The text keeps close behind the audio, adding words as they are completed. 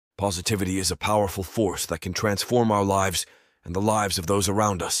Positivity is a powerful force that can transform our lives and the lives of those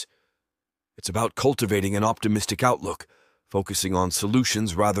around us. It's about cultivating an optimistic outlook, focusing on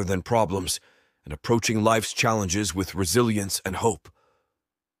solutions rather than problems, and approaching life's challenges with resilience and hope.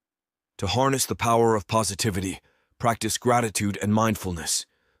 To harness the power of positivity, practice gratitude and mindfulness.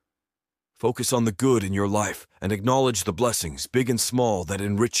 Focus on the good in your life and acknowledge the blessings, big and small, that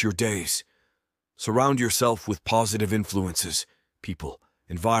enrich your days. Surround yourself with positive influences, people,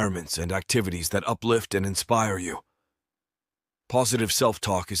 environments, and activities that uplift and inspire you. Positive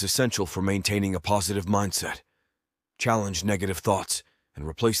self-talk is essential for maintaining a positive mindset. Challenge negative thoughts and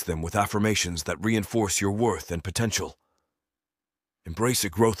replace them with affirmations that reinforce your worth and potential. Embrace a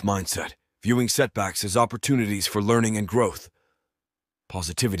growth mindset, viewing setbacks as opportunities for learning and growth.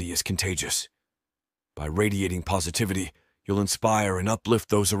 Positivity is contagious. By radiating positivity, you'll inspire and uplift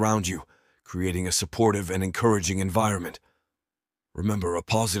those around you, creating a supportive and encouraging environment. Remember, a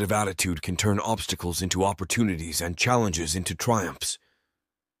positive attitude can turn obstacles into opportunities and challenges into triumphs.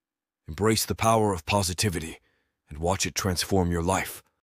 Embrace the power of positivity and watch it transform your life.